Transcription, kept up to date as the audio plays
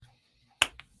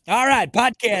All right,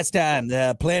 podcast time.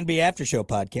 The Plan B After Show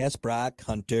podcast. Brock,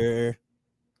 Hunter.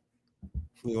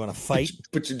 We want to fight.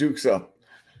 Put your dukes up.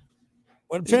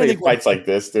 What I'm trying to think fights like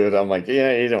this, dude. I'm like,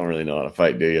 yeah, you don't really know how to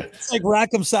fight, do you? It's like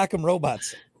Rock'em Sock'em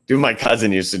Robots. Dude, my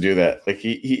cousin used to do that. Like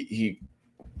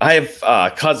I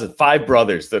have cousins, 5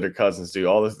 brothers that are cousins, dude,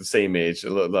 all the same age,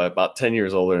 about 10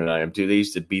 years older than I am, dude. They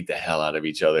used to beat the hell out of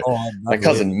each other. My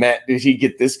cousin Matt, dude, he'd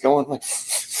get this going, like,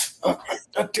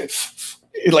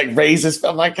 he like raises.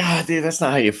 I'm like, God, dude, that's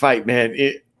not how you fight, man.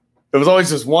 It was always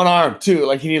just one arm too.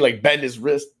 Like he need like bend his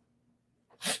wrist.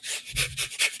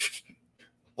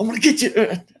 I'm gonna get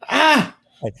you.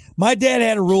 My dad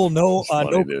had a rule: no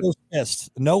close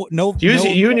fist. No.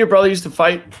 You and your brother used to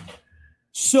fight.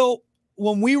 So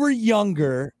when we were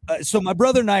younger, so my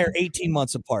brother and I are 18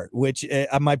 months apart. Which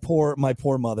my poor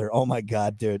mother. Oh my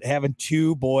God, dude, having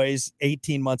 2 boys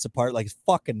 18 months apart, like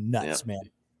fucking nuts, man.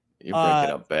 You're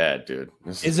breaking up bad, dude.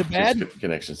 Is it bad?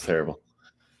 Connection's terrible.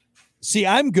 See,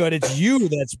 I'm good. It's you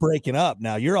that's breaking up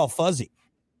now. You're all fuzzy.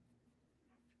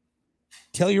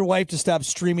 Tell your wife to stop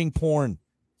streaming porn.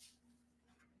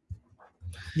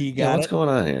 You got what's going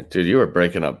on here, dude? You were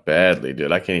breaking up badly,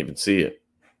 dude. I can't even see it.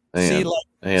 Hang on.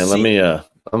 Let me. I'm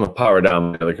gonna power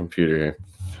down my other computer here.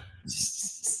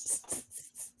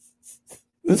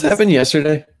 This happened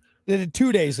yesterday.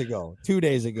 2 days ago. 2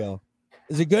 days ago.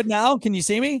 Is it good now? Can you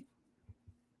see me?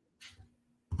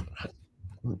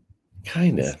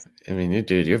 Kind of. I mean,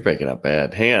 dude, you're breaking up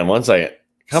bad. Hang on 1 second.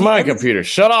 Come on, computer.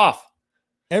 Shut off.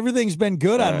 Everything's been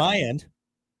good on my end.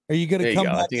 Are you going to come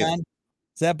back on?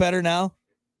 Is that better now?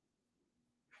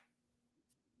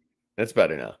 That's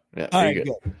better now. Yeah. All right,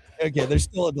 good. Okay, there's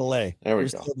still a delay. There we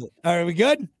go. All right, we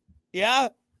good? Yeah.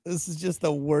 This is just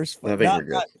the worst. I think we're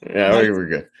good. Yeah, we're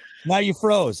good. Now you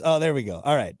froze. Oh, there we go.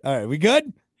 All right. We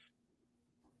good?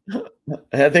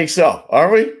 I think so.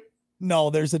 Are we?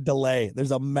 No, there's a delay. There's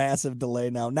a massive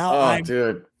delay now.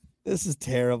 Dude, this is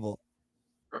terrible.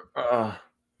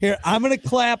 Here, I'm gonna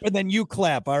clap and then you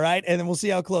clap. All right, and then we'll see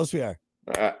how close we are.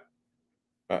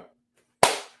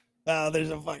 Oh, there's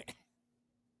a fight.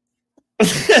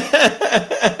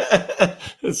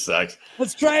 This sucks.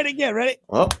 Let's try it again. Ready?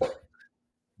 Well.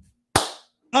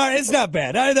 All right, it's not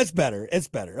bad. All right, that's better. It's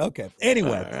better. Okay.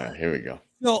 Anyway, here we go.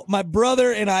 So my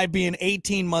brother and I being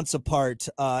 18 months apart,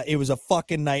 it was a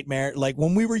fucking nightmare. Like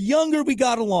when we were younger, we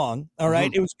got along. All right.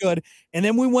 Mm-hmm. It was good. And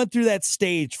then we went through that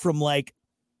stage from like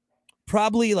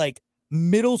probably like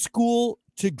middle school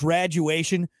to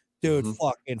graduation. Dude,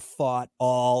 fucking fought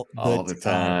all the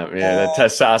time. Yeah, that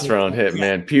testosterone hit,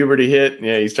 man. Puberty hit.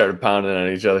 Yeah, you started pounding on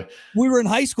each other. We were in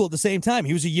high school at the same time.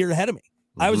 He was a year ahead of me.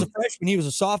 I was a freshman. He was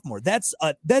a sophomore. That's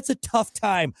a tough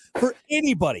time for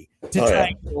anybody to try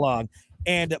and get along.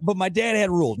 But my dad had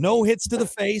a rule: no hits to the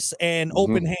face and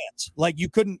open hands. Like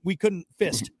we couldn't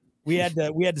fist. We had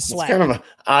to slap. It's kind of an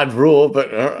odd rule,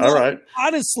 but all right.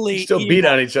 Honestly, you still beat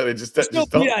on each other. Just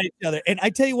beat on each other. And I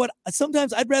tell you what,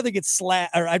 sometimes I'd rather get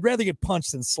slapped or I'd rather get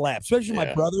punched than slapped. Especially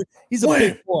my brother. He's a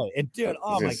big boy, and dude,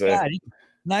 oh my God, he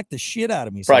knocked the shit out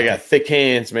of me. Probably got thick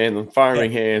hands, man. The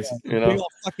farming hands, you know, big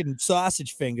old fucking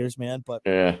sausage fingers, man. But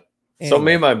yeah. Anyway. So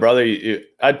me and my brother,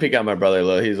 I'd pick on my brother a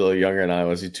little. He's a little younger than I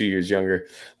was. He's 2 years younger.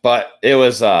 But it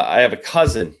was I have a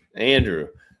cousin, Andrew,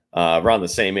 around the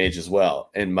same age as well.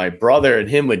 And my brother and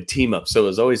him would team up. So it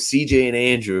was always CJ and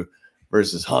Andrew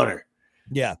versus Hunter.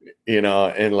 Yeah. You know,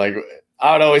 and like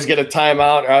I would always get a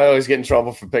timeout. Or I would always get in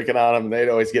trouble for picking on them. They'd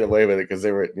always get away with it because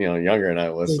they were, younger than I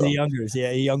was. The youngers,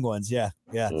 young ones. Yeah.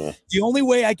 The only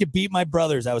way I could beat my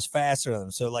brothers, I was faster than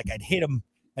them. So like I'd hit him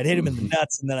in the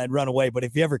nuts and then I'd run away. But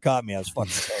if you ever caught me, I was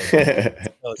fucking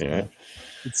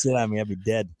You'd sit on me, I'd be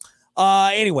dead.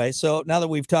 Anyway, so now that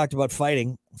we've talked about fight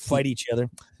each other,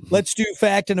 let's do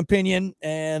fact and opinion,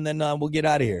 and then we'll get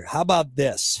out of here. How about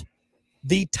this?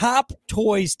 The top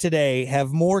toys today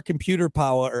have more computer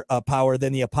power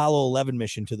than the Apollo 11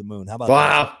 mission to the moon. How about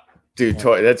that? Dude,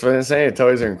 that's what I'm saying.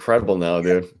 Toys are incredible now,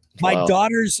 dude.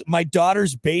 My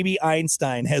daughter's baby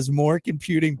Einstein has more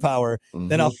computing power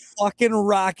than a fucking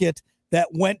rocket that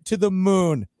went to the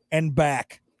moon and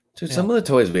back. Dude, some of the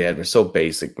toys we had were so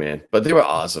basic, man, but they were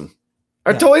awesome.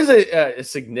 Are toys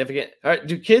significant?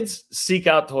 Do kids seek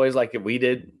out toys like we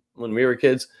did when we were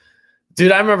kids?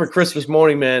 Dude, I remember Christmas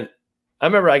morning, man. I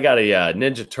remember I got a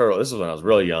Ninja Turtle. This was when I was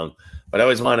really young, but I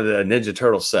always wanted a Ninja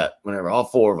Turtle set. Whenever, all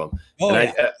 4 of them.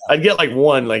 I'd get like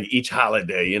one like each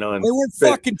holiday, And they weren't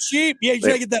fucking cheap. Yeah, you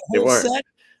try to get that whole set.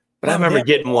 But I remember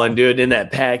getting one, dude, in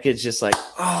that package, just like,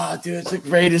 dude, it's the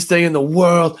greatest thing in the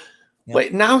world. Yeah.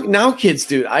 Wait, now kids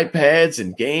do iPads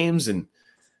and games and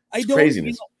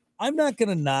craziness. I'm not going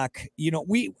to knock,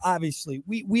 we obviously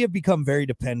we have become very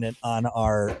dependent on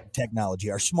our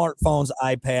technology, our smartphones,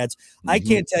 iPads. I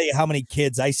can't tell you how many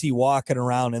kids I see walking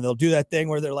around and they'll do that thing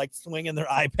where they're like swinging their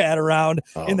iPad around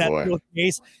in that little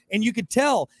case. And you could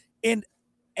tell. And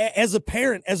as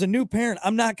a new parent,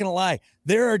 I'm not going to lie.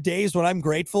 There are days when I'm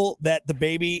grateful that the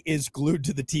baby is glued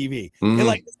to the TV. And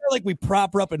like, it's not like we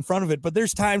prop her up in front of it, but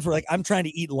there's times where like I'm trying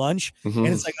to eat lunch and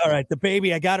it's like, all right, the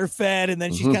baby, I got her fed. And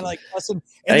then she's kind of like fussing.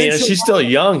 And then she's still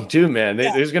young too, man.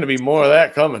 There's going to be more of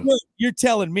that coming. You're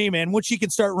telling me, man, once she can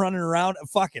start running around,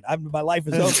 fuck it. My life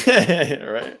is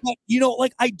over. Right. But,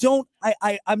 like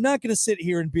I'm not going to sit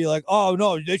here and be like, oh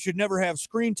no, they should never have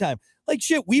screen time. Like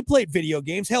shit, we played video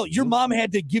games. Hell, your mom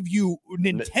had to give you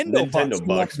Nintendo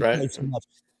bucks, right? So much.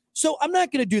 So I'm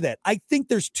not going to do that. I think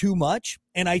there's too much,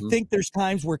 and I think there's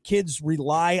times where kids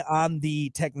rely on the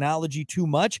technology too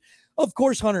much. Of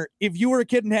course, Hunter, if you were a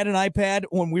kid and had an iPad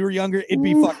when we were younger, it'd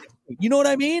be fucking. You know what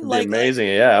I mean? Like amazing.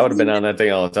 Yeah, I would have been on that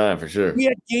thing all the time for sure. We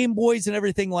had Game Boys and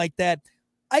everything like that.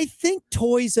 I think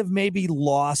toys have maybe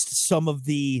lost some of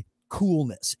the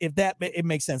coolness, if it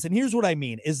makes sense. And here's what I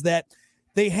mean: is that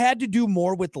they had to do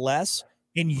more with less,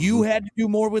 and you had to do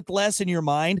more with less in your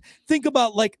mind. Think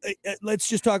about let's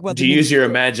just talk about. To use your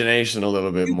imagination a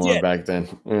little bit more back then.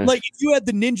 Like if you had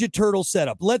the Ninja Turtle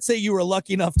setup, let's say you were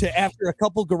lucky enough to, after a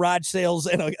couple garage sales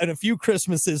and a few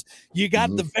Christmases, you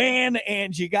got the van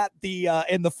and you got the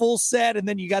and the full set, and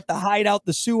then you got the hideout,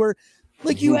 the sewer.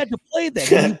 Like you had to play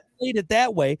that. And you played it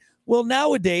that way. Well,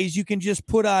 nowadays you can just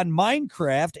put on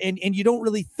Minecraft and you don't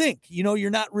really think. You're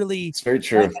not really. It's very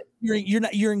true.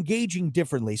 You're engaging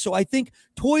differently. So I think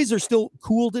toys are still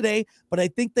cool today, but I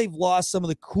think they've lost some of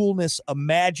the coolness,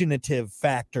 imaginative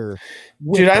factor.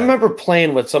 Dude, I remember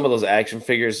playing with some of those action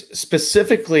figures,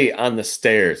 specifically on the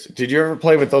stairs. Did you ever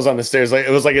play with those on the stairs? Like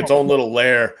it was like its own little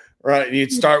lair, right? And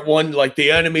you'd start one like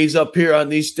the enemies up here on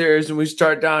these stairs, and we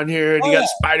start down here, and you got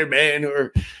Spider-Man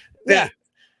or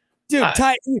Dude,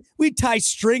 we'd tie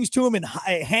strings to him and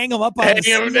hang them up on the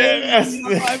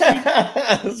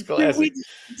ceiling. We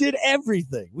did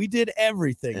everything. We did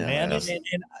everything, man. And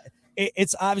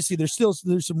it's obviously there's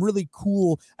some really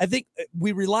cool. I think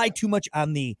we rely too much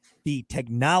on the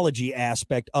technology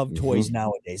aspect of toys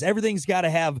nowadays. Everything's got to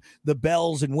have the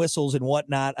bells and whistles and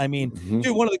whatnot. I mean,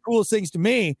 dude, one of the coolest things to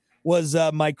me was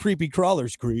my creepy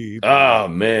crawlers. Oh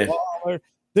man.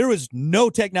 There was no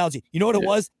technology. You know what it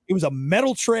was? It was a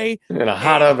metal tray and a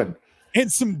hot oven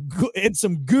and some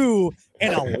goo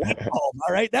and a light bulb.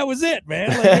 All right, that was it, man.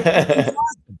 Like,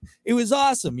 it was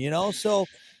awesome. So,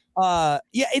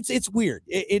 it's weird.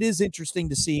 It is interesting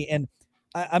to see, and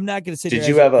I'm not going to sit. Did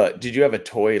you have a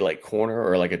toy like corner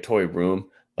or like a toy room?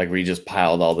 Like where you just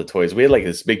piled all the toys. We had like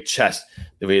this big chest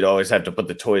that we'd always have to put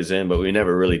the toys in, but we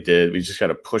never really did. We just got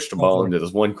to push them all into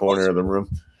this one corner of the room.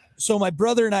 So my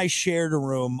brother and I shared a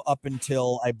room up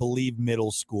until I believe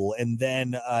middle school, and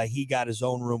then he got his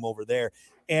own room over there.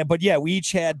 But we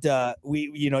each had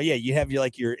you have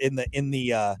you're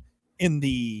in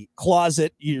the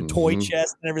closet, your toy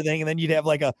chest and everything, and then you'd have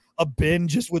like a bin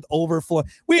just with overflow.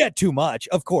 We had too much,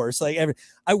 of course. I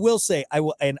will say I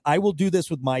will do this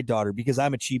with my daughter because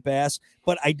I'm a cheap ass,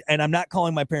 but I'm not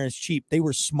calling my parents cheap. They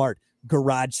were smart.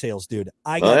 Garage sales, dude.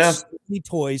 I got so many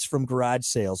toys from garage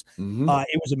sales.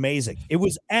 It was amazing. It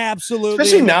was absolutely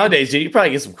especially amazing. Nowadays, dude, you probably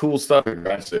get some cool stuff at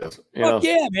garage sales.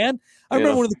 Yeah, man. I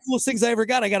remember one of the coolest things I ever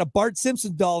got. I got a Bart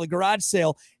Simpson doll at a garage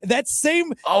sale. That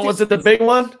same was it the big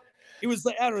one? It was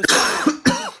like, I don't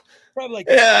know, probably like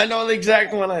I know the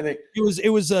exact one, I think.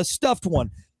 It was a stuffed one.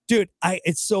 Dude,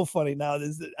 it's so funny now.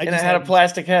 I had a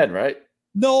plastic head, right?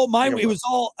 No, mine was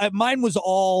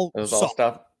all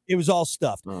stuffed. It was all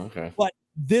stuffed. Oh, okay. But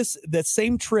that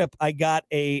same trip, I got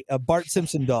a Bart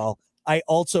Simpson doll. I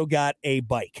also got a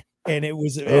bike, and it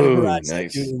was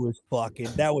nice. Dude, it was fucking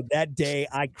that day.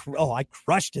 I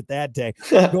crushed it that day.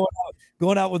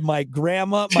 going out with my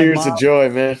grandma. Tears my mom. Of joy,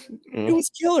 man. It was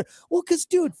killer. Well, because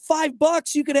dude,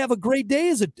 $5 you could have a great day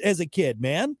as a kid,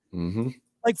 man.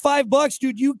 Like $5,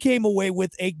 dude, you came away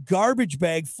with a garbage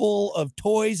bag full of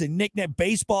toys and knick-knack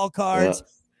baseball cards. Yeah.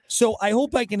 So I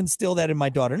hope I can instill that in my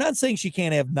daughter. Not saying she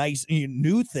can't have nice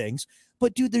new things,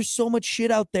 but dude, there's so much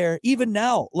shit out there. Even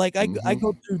now, like I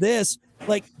go through this,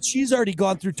 like she's already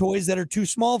gone through toys that are too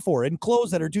small for her and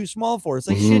clothes that are too small for her. It's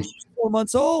like shit, she's 4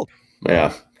 months old.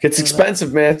 Yeah, it's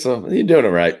expensive, man. So you're doing it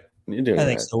right. I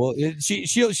think so. Well,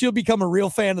 she'll become a real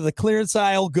fan of the clearance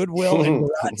aisle, Goodwill, and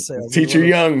garage sales. Teach her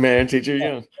young, man. Teach her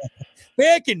young.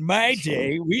 Back in my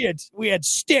day, we had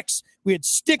sticks. We had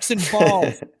sticks and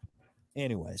balls.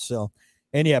 Anyway, so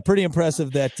And yeah, pretty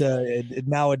impressive that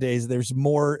nowadays there's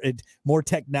more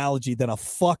technology than a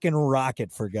fucking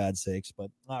rocket, for God's sakes. But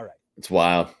all right, it's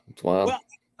wild. Well,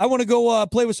 I want to go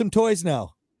play with some toys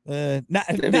now. Me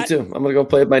too. I'm gonna go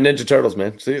play with my Ninja Turtles,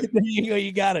 man. See you. There you go.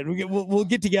 You got it. We'll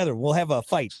get together. We'll have a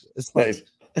fight. Nice.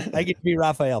 I get to be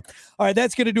Raphael. All right,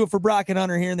 that's gonna do it for Brock and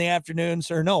Hunter here in the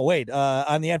afternoons. Or no, wait,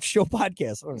 on the After Show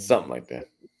podcast. Something like that.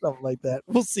 Something like that.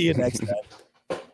 We'll see you next time.